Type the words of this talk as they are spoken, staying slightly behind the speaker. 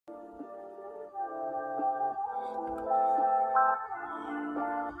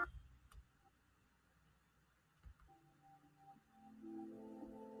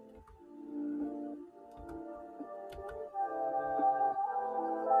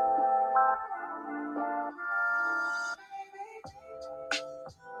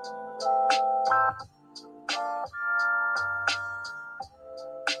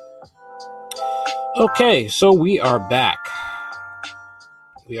Okay, so we are back.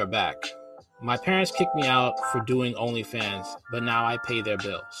 We are back. My parents kicked me out for doing OnlyFans, but now I pay their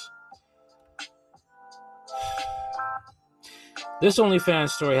bills. This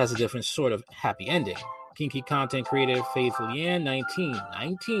OnlyFans story has a different sort of happy ending. Kinky content creator Faith Leanne,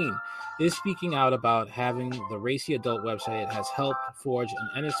 19, is speaking out about having the racy adult website has helped forge an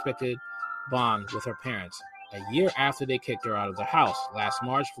unexpected bond with her parents. A year after they kicked her out of their house, last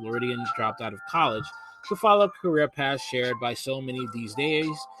March, Floridian dropped out of college to follow a career path shared by so many these days,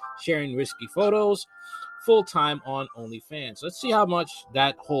 sharing risky photos full-time on OnlyFans. Let's see how much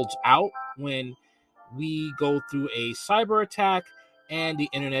that holds out when we go through a cyber attack and the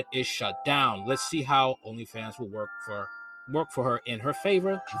internet is shut down. Let's see how OnlyFans will work for her in her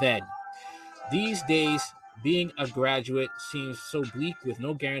favor then. These days, being a graduate seems so bleak with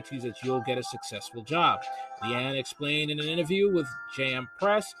no guarantees that you'll get a successful job. Leanne explained in an interview with Jam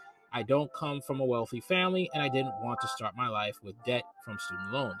Press, I don't come from a wealthy family and I didn't want to start my life with debt from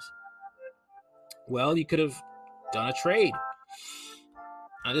student loans. Well, you could have done a trade.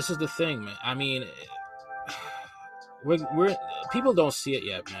 Now, this is the thing, man. I mean, we're people don't see it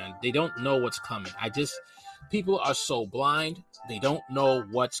yet, man. They don't know what's coming. People are so blind. They don't know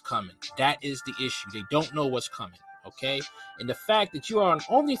what's coming. That is the issue. They don't know what's coming. Okay, and the fact that you are on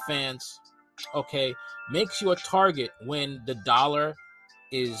OnlyFans, okay, makes you a target when the dollar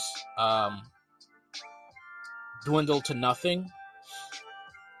is dwindled to nothing.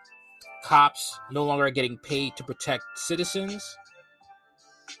 Cops no longer are getting paid to protect citizens.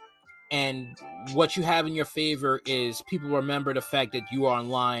 And what you have in your favor is people remember the fact that you are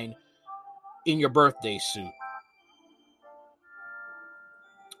online in your birthday suit.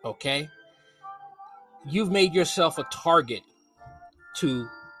 Okay? You've made yourself a target to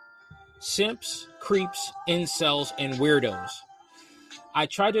simps, creeps, incels, and weirdos. I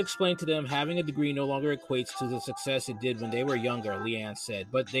tried to explain to them having a degree no longer equates to the success it did when they were younger, Leanne said,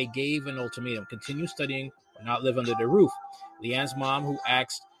 but they gave an ultimatum, continue studying or not live under their roof. Leanne's mom, who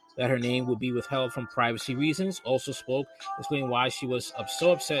asked that her name would be withheld from privacy reasons, also spoke, explaining why she was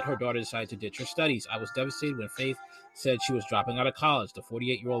so upset her daughter decided to ditch her studies. I was devastated when Faith said she was dropping out of college. The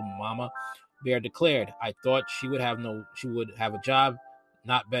 48-year-old mama bear declared, I thought she would have a job,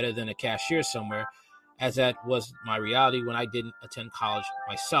 not better than a cashier somewhere, as that was my reality when I didn't attend college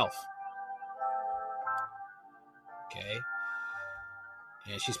myself. Okay.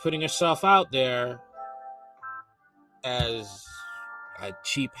 And she's putting herself out there as a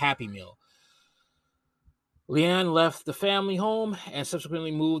cheap Happy Meal. Leanne left the family home and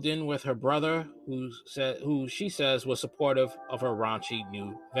subsequently moved in with her brother, who she says was supportive of her raunchy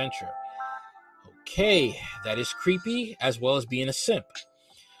new venture. Okay, that is creepy as well as being a simp.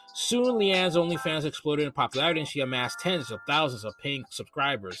 Soon, Leanne's OnlyFans exploded in popularity and she amassed tens of thousands of paying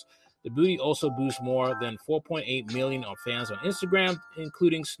subscribers. The beauty also boasts more than 4.8 million of fans on Instagram,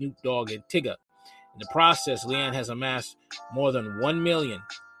 including Snoop Dogg and Tyga. In the process, Leanne has amassed more than 1 million.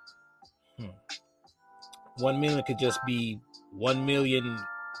 1 million could just be 1 million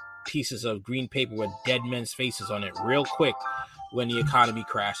pieces of green paper with dead men's faces on it real quick when the economy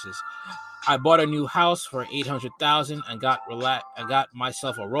crashes. I bought a new house for $800,000 and got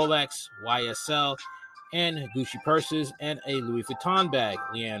myself a Rolex, YSL, and Gucci purses and a Louis Vuitton bag,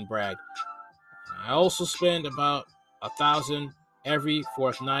 Leanne bragged. I also spend about $1,000 every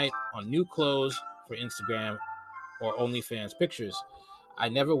fourth night on new clothes for Instagram or OnlyFans pictures. I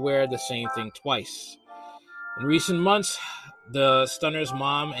never wear the same thing twice. In recent months, the Stunner's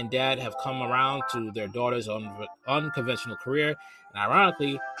mom and dad have come around to their daughter's unconventional career and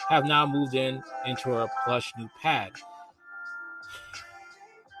ironically have now moved into her plush new pad.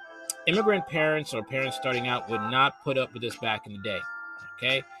 Immigrant parents or parents starting out would not put up with this back in the day.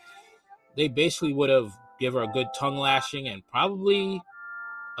 Okay? They basically would have given her a good tongue lashing and probably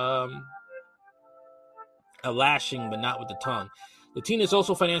a lashing, but not with the tongue. The teen is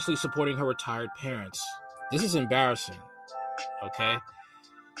also financially supporting her retired parents. This is embarrassing. Okay?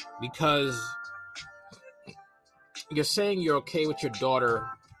 Because you're saying you're okay with your daughter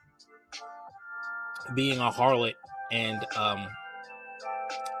being a harlot and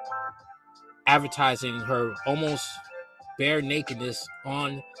advertising her almost bare nakedness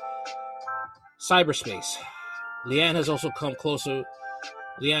on cyberspace. Leanne has also become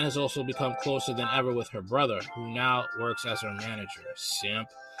closer than ever with her brother, who now works as her manager. Simp.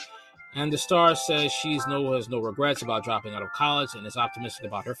 And the star says she has no regrets about dropping out of college and is optimistic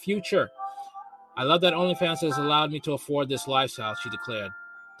about her future. I love that OnlyFans has allowed me to afford this lifestyle, she declared.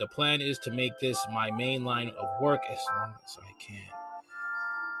 The plan is to make this my main line of work as long as I can.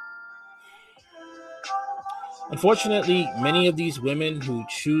 Unfortunately, many of these women who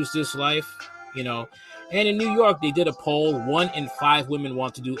choose this life you know. And in New York, they did a poll. 1 in 5 women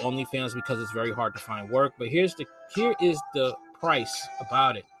want to do OnlyFans because it's very hard to find work. But here is the price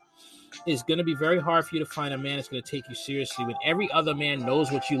about it. It's going to be very hard for you to find a man that's going to take you seriously when every other man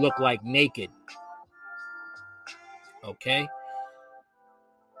knows what you look like naked. Okay?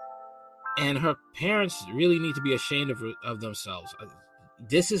 And her parents really need to be ashamed of themselves.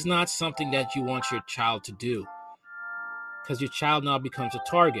 This is not something that you want your child to do, because your child now becomes a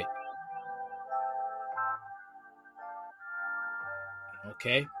target.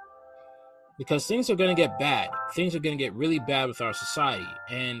 Okay? Because things are going to get bad. Things are going to get really bad with our society.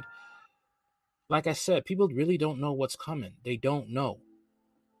 And like I said, people really don't know what's coming. They don't know.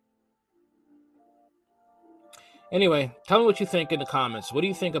 Anyway, tell me what you think in the comments. What do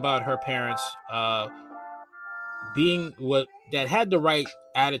you think about her parents being what that had the right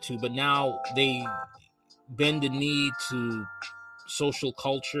attitude, but now they bend the knee to social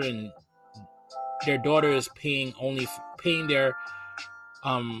culture, and their daughter is paying their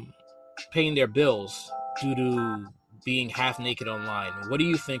bills due to being half naked online? What do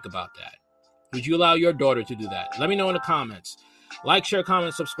you think about that? Would you allow your daughter to do that? Let me know in the comments. Like, share,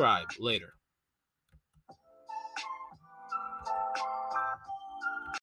 comment, subscribe. Later.